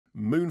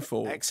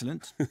Moonfall.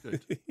 Excellent.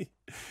 Good.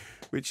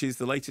 Which is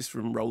the latest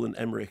from Roland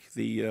Emmerich,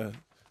 the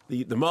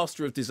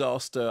master of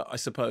disaster, I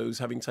suppose,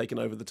 having taken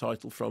over the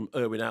title from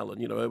Irwin Allen.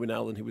 You know, Irwin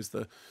Allen, who was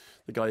the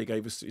guy who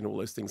gave us, all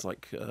those things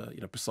like,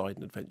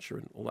 Poseidon Adventure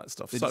and all that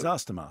stuff. The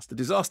Disaster Master. The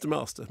Disaster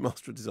Master,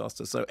 Master of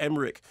Disaster. So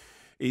Emmerich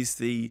is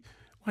he's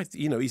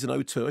an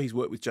auteur. He's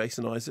worked with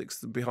Jason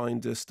Isaacs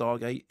behind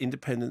Stargate,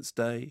 Independence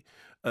Day,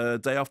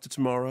 Day After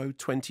Tomorrow,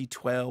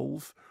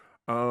 2012,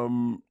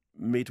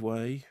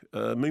 Midway,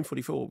 Moon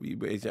 44,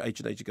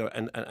 Age ago,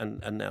 and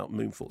now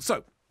Moonfall.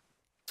 So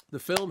the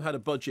film had a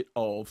budget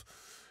of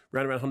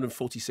around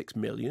 146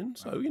 million,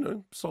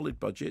 so, solid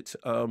budget.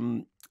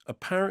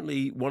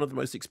 Apparently one of the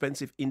most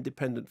expensive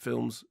independent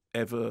films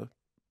ever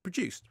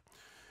produced.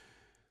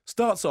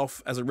 Starts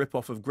off as a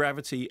rip-off of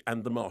Gravity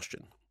and The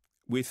Martian,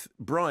 with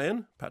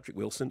Brian, Patrick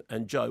Wilson,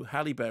 and Joe,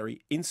 Halle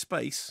Berry, in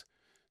space,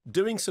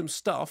 doing some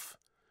stuff,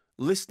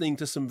 listening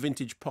to some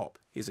vintage pop.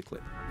 Here's a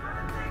clip.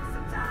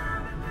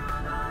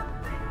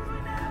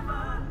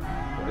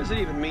 What does it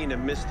even mean to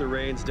miss the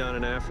rains down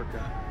in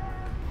Africa?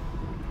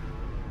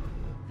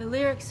 The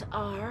lyrics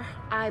are,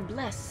 I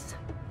bless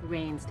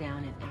rains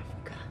down in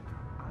Africa.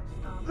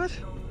 What?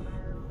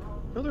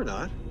 No, they're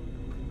not.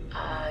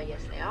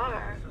 Yes, they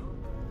are.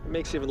 It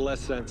makes even less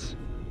sense.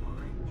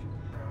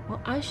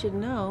 Well, I should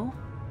know,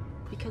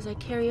 because I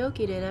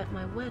karaoke'd it at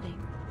my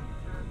wedding.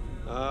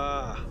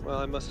 Ah, well,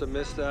 I must have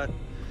missed that.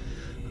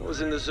 I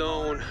was in the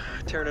zone,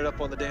 tearing it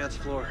up on the dance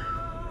floor.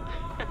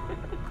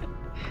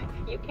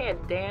 You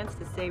can't dance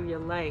to save your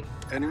life.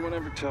 Anyone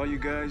ever tell you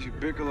guys you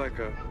bicker like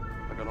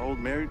an old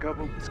married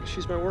couple? It's 'cause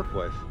she's my work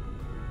wife.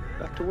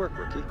 Back to work,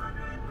 Ricky.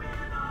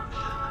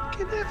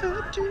 Can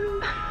never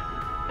do.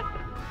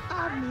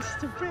 I miss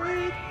the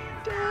rain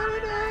down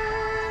in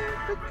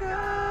Africa.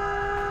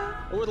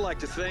 I would like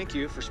to thank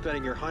you for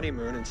spending your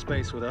honeymoon in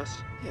space with us.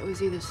 It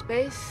was either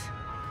space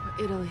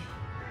or Italy.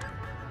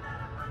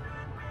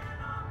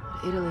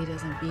 But Italy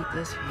doesn't beat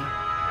this view.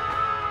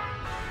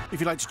 If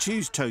you'd like to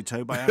choose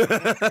Toto by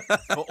Africa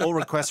for All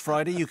Request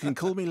Friday, you can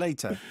call me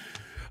later.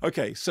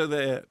 Okay, so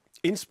they're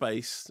in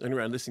space and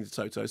around listening to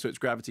Toto, so it's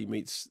Gravity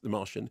meets The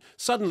Martian.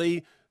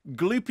 Suddenly,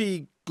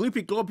 gloopy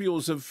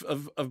globules of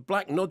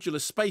black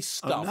nodular space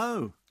stuff.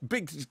 Oh,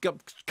 no.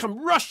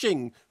 Come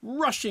rushing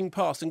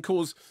past and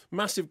cause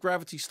massive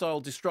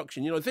gravity-style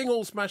destruction. The thing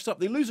all smashed up.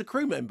 They lose a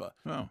crew member.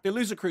 Oh. They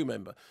lose a crew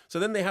member. So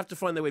then they have to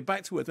find their way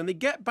back to Earth. When they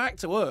get back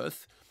to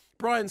Earth,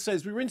 Brian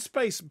says, we were in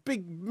space,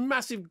 big,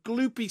 massive,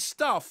 gloopy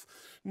stuff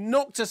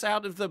knocked us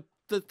out of the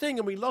thing,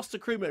 and we lost a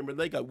crew member. And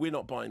they go, we're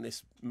not buying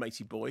this,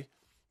 matey boy.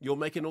 You're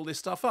making all this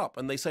stuff up.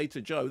 And they say to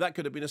Joe, that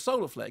could have been a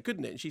solar flare,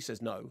 couldn't it? And she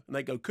says, no. And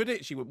they go, could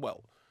it? She went,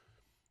 well,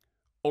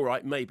 all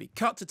right, maybe.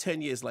 Cut to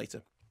 10 years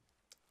later.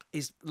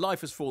 His life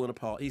has fallen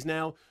apart. He's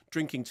now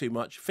drinking too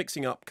much,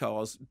 fixing up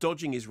cars,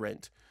 dodging his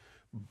rent.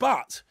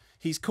 But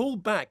he's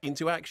called back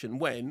into action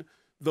when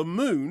the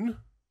moon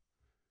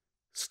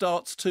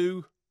starts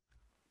to...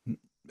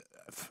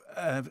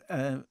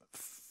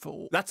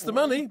 fall. That's the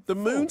money. The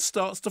moon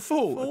starts to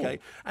fall. Okay.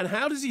 And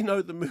how does he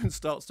know the moon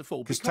starts to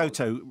fall? Because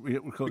Toto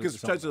recorded Because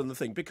Toto's on the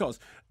thing. Because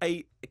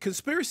a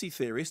conspiracy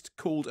theorist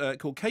called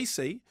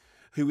Casey,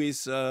 who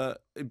is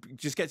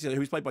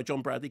who's played by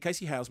John Bradley,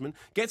 Casey Houseman,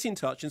 gets in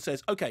touch and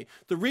says, okay,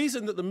 the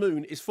reason that the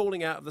moon is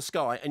falling out of the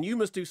sky and you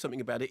must do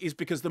something about it is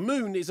because the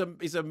moon is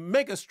a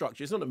mega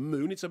structure. It's not a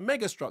moon, it's a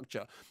mega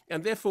structure.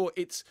 And therefore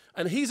he's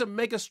a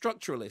mega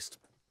structuralist.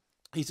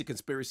 He's a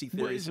conspiracy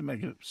theorist. What is a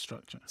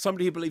megastructure?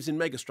 Somebody who believes in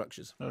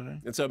megastructures.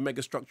 Okay. And so a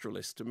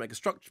megastructuralist, a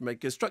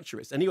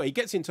megastructurist. Anyway, he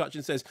gets in touch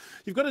and says,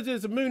 you've got to do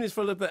this, the moon is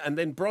full of that. And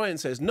then Brian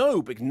says,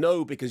 no,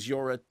 because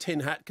you're a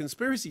tin hat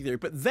conspiracy theory.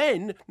 But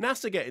then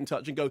NASA get in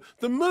touch and go,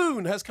 the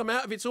moon has come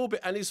out of its orbit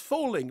and is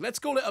falling. Let's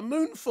call it a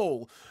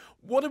moonfall.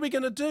 What are we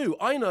going to do?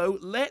 I know,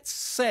 let's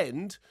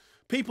send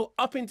people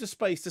up into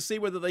space to see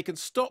whether they can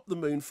stop the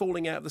moon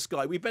falling out of the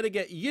sky. We better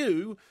get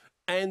you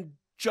and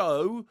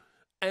Joe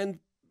and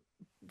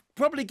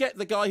probably get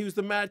the guy who's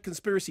the mad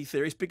conspiracy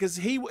theorist, because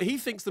he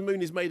thinks the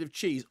moon is made of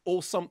cheese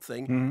or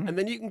something, and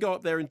then you can go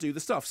up there and do the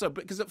stuff. So,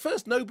 because at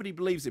first nobody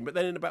believes him, but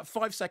then in about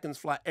 5 seconds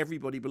flat,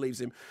 everybody believes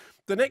him.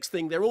 The next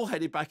thing, they're all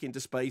headed back into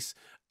space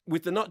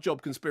with the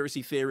nutjob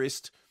conspiracy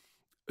theorist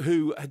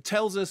who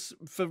tells us,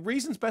 for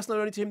reasons best known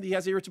only to him, that he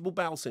has irritable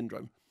bowel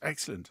syndrome.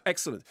 Excellent.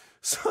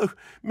 So,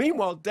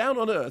 meanwhile, down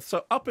on Earth,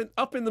 so up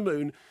in the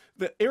moon,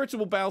 the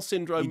irritable bowel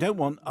syndrome... You don't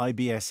want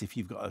IBS if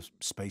you've got a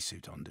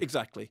spacesuit on, do you?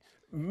 Exactly.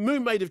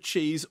 Moon made of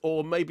cheese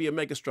or maybe a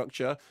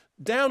megastructure.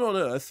 Down on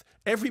Earth,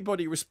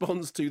 everybody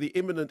responds to the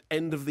imminent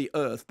end of the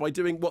Earth by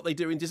doing what they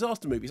do in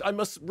disaster movies. I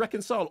must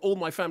reconcile all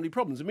my family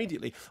problems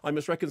immediately. I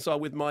must reconcile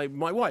with my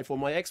wife or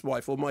my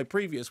ex-wife or my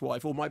previous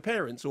wife or my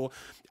parents.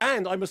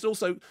 And I must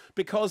also,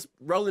 because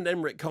Roland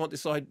Emmerich can't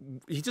decide,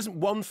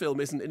 one film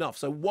isn't enough.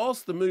 So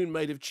whilst the moon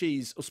made of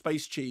cheese or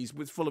space cheese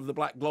with full of the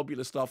black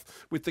globular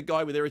stuff with the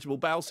guy with irritable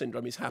bowel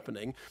syndrome is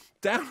happening,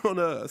 down on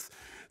Earth,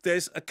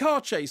 there's a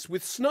car chase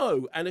with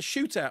snow and a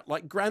shootout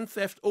like Grand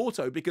Theft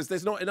Auto because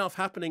there's not enough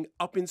happening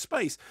up in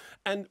space.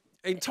 And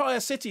entire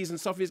cities and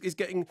stuff is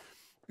getting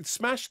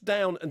smashed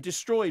down and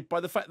destroyed by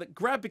the fact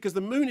that because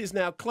the moon is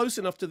now close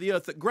enough to the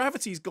Earth that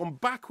gravity's gone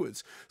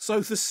backwards. So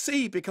the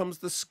sea becomes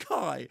the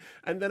sky,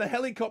 and then a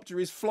helicopter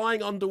is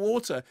flying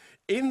underwater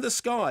in the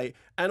sky,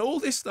 and all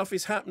this stuff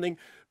is happening,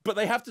 but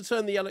they have to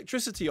turn the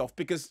electricity off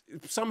because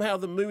somehow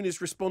the moon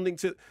is responding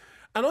to.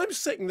 And I'm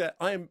sitting there.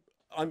 I'm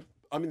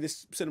in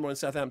this cinema in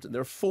Southampton.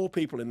 There are 4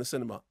 people in the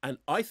cinema, and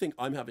I think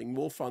I'm having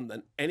more fun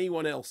than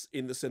anyone else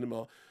in the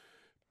cinema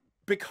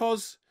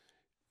because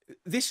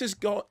this has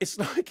got. It's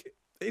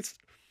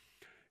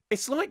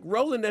like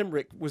Roland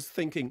Emmerich was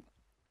thinking,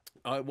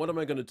 what am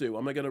I going to do?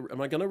 Am I going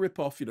to rip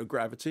off,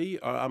 Gravity?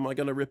 Am I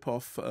going to rip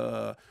off,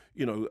 that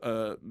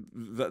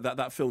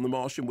film, The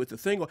Martian, with the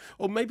thing?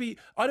 Or maybe,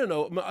 I don't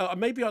know,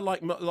 maybe I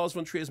like Lars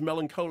von Trier's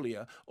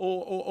Melancholia,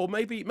 or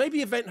maybe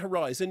Event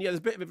Horizon. Yeah, there's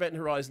a bit of Event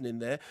Horizon in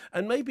there.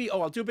 And maybe,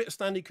 I'll do a bit of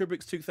Stanley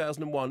Kubrick's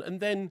 2001, and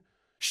then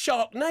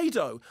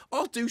Sharknado.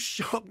 I'll do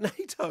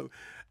Sharknado.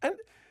 And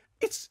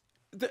it's,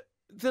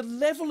 the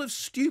level of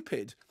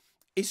stupid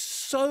is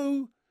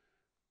so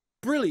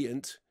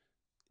brilliant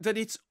that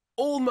it's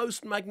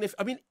almost magnificent.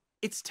 I mean,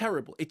 it's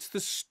terrible. It's the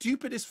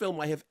stupidest film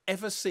I have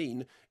ever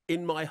seen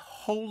in my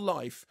whole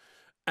life,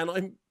 and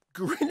I'm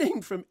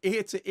grinning from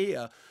ear to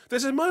ear.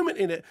 There's a moment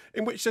in it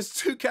in which there's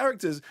 2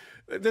 characters.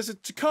 There's a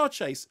car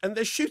chase, and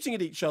they're shooting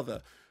at each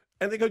other,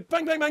 and they go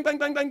bang, bang, bang, bang,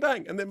 bang, bang,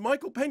 bang, and then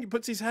Michael Pena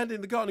puts his hand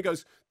in the car and he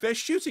goes, "They're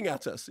shooting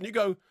at us," and you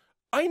go,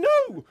 I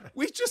know.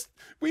 We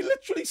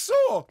literally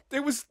saw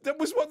that was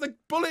what the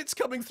bullets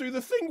coming through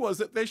the thing was,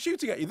 that they're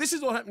shooting at you. This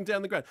is all happening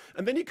down the ground,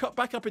 and then you cut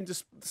back up into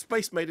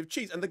space made of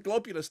cheese, and the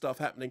globular stuff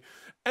happening,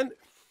 and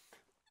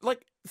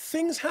like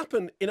things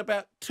happen in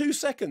about 2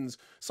 seconds.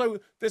 So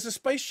there's a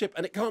spaceship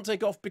and it can't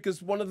take off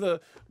because one of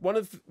the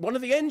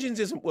engines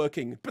isn't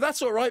working, but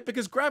that's all right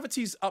because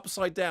gravity's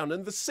upside down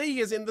and the sea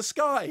is in the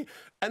sky,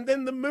 and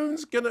then the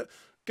moon's gonna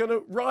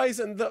rise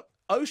and the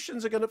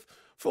oceans are gonna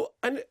fall,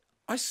 and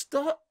I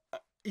start.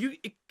 You're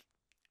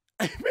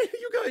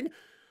going,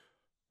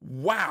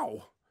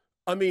 wow.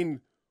 I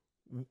mean,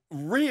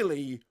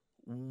 really,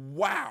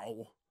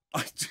 wow.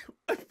 At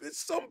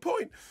some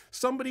point,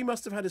 somebody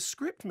must have had a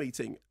script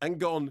meeting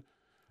and gone,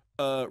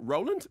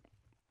 Roland,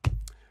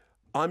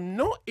 I'm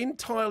not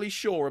entirely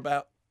sure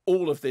about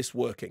all of this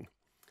working.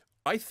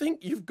 I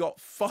think you've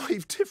got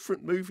 5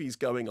 different movies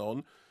going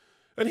on.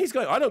 And he's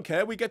going, I don't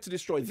care. We get to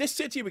destroy this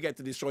city. We get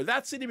to destroy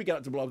that city. We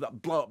get to blow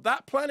up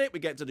that planet. We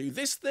get to do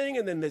this thing.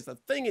 And then there's a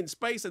thing in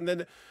space.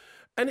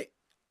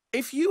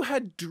 If you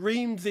had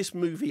dreamed this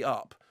movie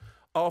up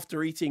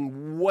after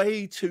eating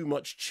way too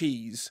much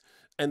cheese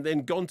and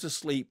then gone to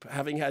sleep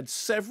having had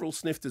several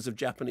snifters of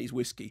Japanese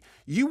whiskey,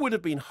 you would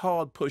have been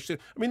hard pushed. I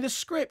mean, the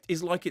script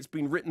is like it's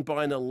been written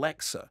by an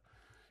Alexa.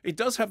 It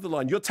does have the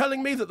line, "You're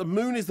telling me that the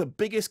moon is the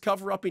biggest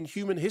cover-up in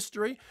human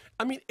history?"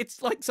 I mean,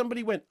 it's like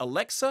somebody went,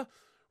 Alexa,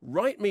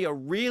 write me a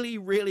really,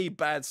 really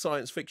bad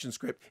science fiction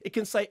script. It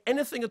can say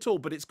anything at all,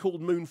 but it's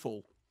called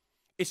Moonfall.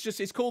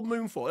 It's called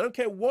Moonfall. I don't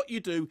care what you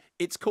do,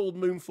 it's called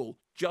Moonfall.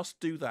 Just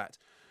do that.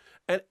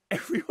 And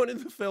everyone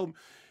in the film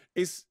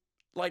is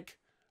like,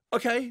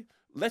 okay,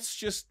 let's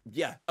just,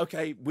 yeah,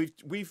 okay,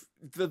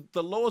 the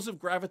laws of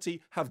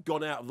gravity have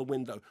gone out of the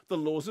window. The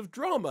laws of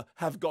drama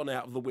have gone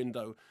out of the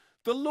window.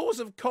 The laws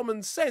of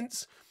common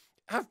sense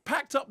have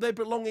packed up their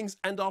belongings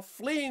and are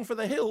fleeing for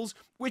the hills,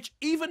 which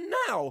even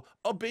now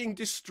are being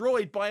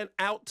destroyed by an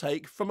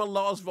outtake from a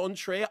Lars von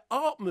Trier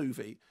art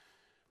movie.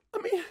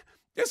 I mean,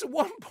 there's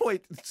one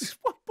point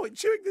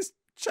during this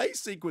chase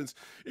sequence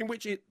in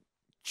which it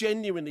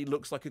genuinely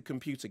looks like a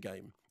computer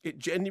game. It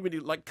genuinely,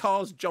 like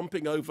cars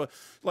jumping over,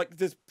 like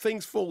there's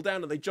things fall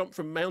down and they jump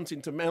from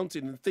mountain to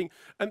mountain and thing,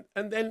 and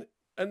then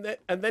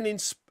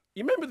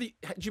you do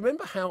you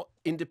remember how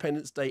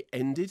Independence Day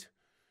ended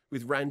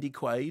with Randy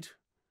Quaid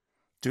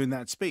doing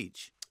that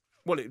speech?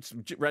 Well, it's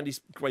Randy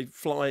Quaid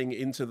flying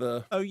into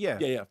the... Oh, yeah.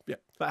 Yeah.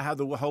 But how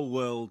the whole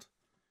world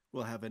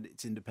will have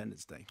its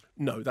Independence Day.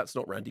 No, that's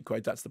not Randy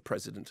Quaid. That's the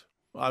president.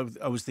 I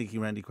was thinking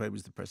Randy Quaid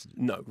was the president.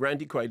 No,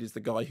 Randy Quaid is the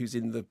guy who's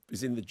in the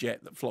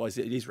jet that flies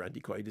it. It is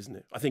Randy Quaid, isn't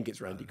it? I think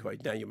it's Randy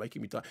Quaid. Now you're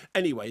making me die.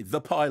 Anyway,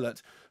 the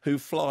pilot who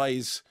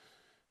flies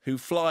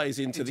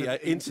into the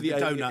alien's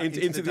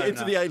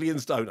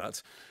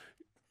donut.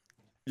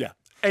 Yeah.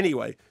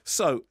 Anyway,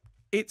 so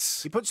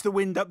he puts the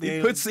wind up the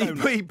alien's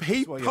donut.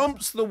 He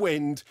pumps the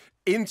wind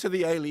into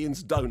the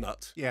alien's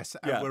donut. Yes,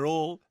 and we're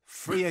all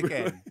free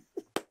again.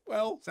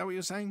 Well, is that what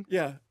you're saying?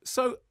 Yeah.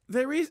 So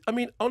there is, I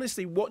mean,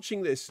 honestly,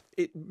 watching this,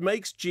 it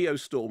makes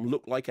Geostorm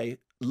look like a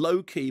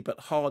low-key but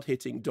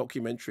hard-hitting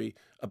documentary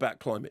about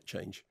climate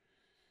change.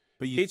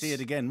 But you'd see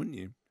it again, wouldn't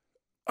you?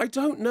 I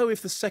don't know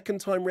if the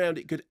second time round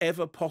it could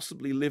ever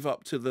possibly live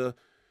up to the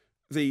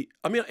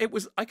I mean, it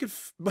was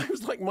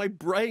like my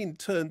brain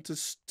turned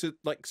to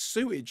like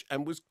sewage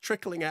and was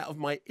trickling out of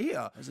my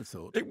ear. As a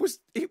thought.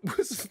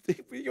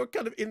 You're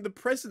kind of in the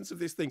presence of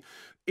this thing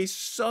is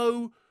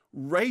so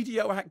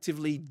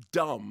radioactively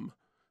dumb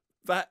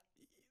that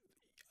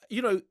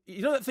you know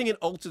that thing in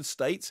Altered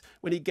States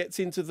when he gets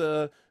into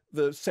the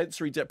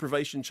sensory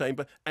deprivation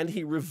chamber and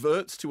he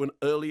reverts to an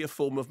earlier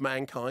form of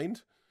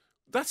mankind.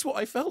 That's what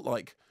I felt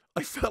like.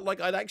 I felt like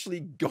I'd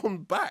actually gone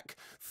back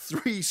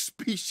 3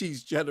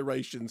 species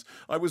generations.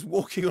 I was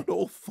walking on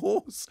all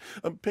fours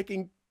and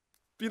picking,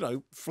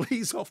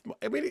 fleas off my...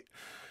 I mean,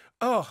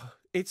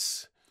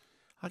 it's...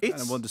 I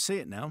kind of want to see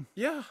it now.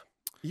 Yeah.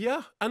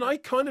 Yeah. And I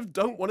kind of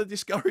don't want to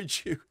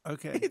discourage you.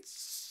 Okay. It's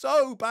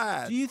so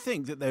bad. Do you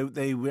think that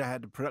they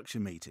had a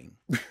production meeting?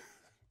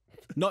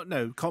 Not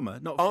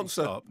full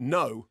Answer, stop.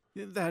 no.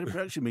 They had a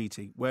production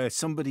meeting where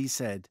somebody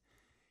said,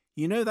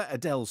 you know that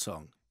Adele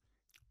song?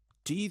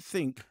 Do you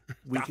think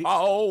we could...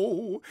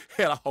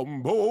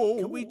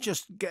 Can we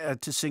just get her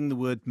to sing the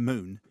word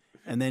moon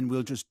and then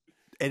we'll just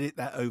edit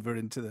that over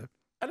into the...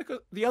 And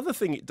the other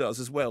thing it does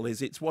as well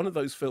is it's one of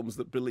those films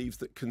that believes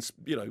that,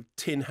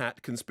 tin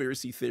hat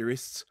conspiracy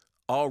theorists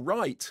are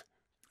right.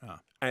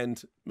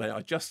 And may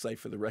I just say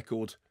for the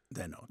record...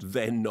 They're not.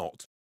 They're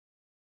not.